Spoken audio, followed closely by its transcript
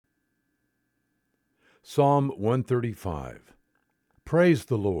Psalm 135. Praise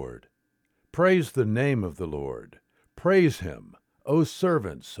the Lord. Praise the name of the Lord. Praise him, O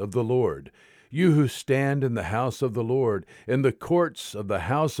servants of the Lord, you who stand in the house of the Lord, in the courts of the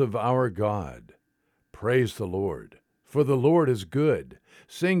house of our God. Praise the Lord, for the Lord is good.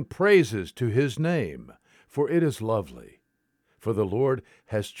 Sing praises to his name, for it is lovely. For the Lord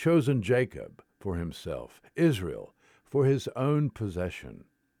has chosen Jacob for himself, Israel for his own possession.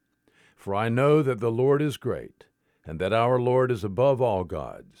 For I know that the Lord is great, and that our Lord is above all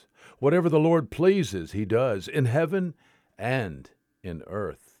gods. Whatever the Lord pleases, he does, in heaven and in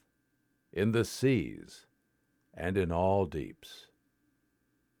earth, in the seas and in all deeps.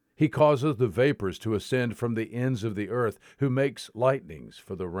 He causes the vapors to ascend from the ends of the earth, who makes lightnings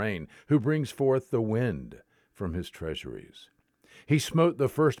for the rain, who brings forth the wind from his treasuries. He smote the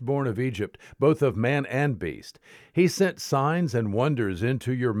firstborn of Egypt, both of man and beast. He sent signs and wonders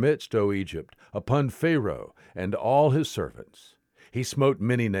into your midst, O Egypt, upon Pharaoh and all his servants. He smote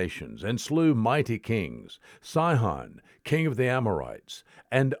many nations, and slew mighty kings, Sihon, king of the Amorites,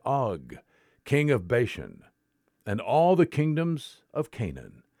 and Og, king of Bashan, and all the kingdoms of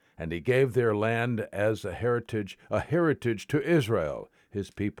Canaan. And he gave their land as a heritage to Israel, his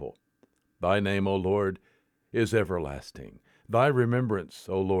people. Thy name, O Lord, is everlasting. Thy remembrance,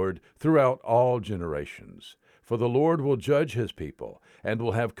 O Lord, throughout all generations. For the Lord will judge his people, and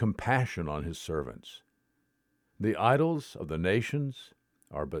will have compassion on his servants. The idols of the nations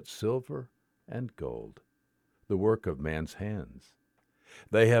are but silver and gold, the work of man's hands.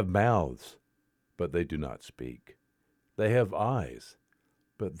 They have mouths, but they do not speak. They have eyes,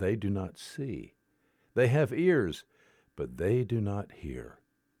 but they do not see. They have ears, but they do not hear.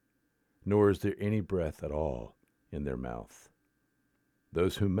 Nor is there any breath at all in their mouth.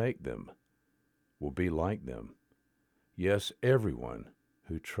 Those who make them will be like them. Yes, everyone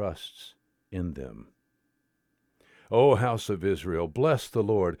who trusts in them. O house of Israel, bless the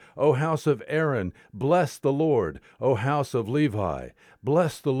Lord. O house of Aaron, bless the Lord. O house of Levi,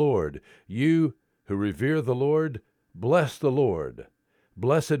 bless the Lord. You who revere the Lord, bless the Lord.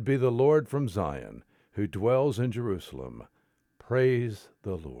 Blessed be the Lord from Zion, who dwells in Jerusalem. Praise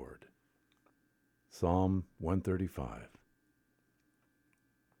the Lord. Psalm 135.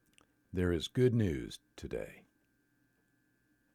 There is good news today.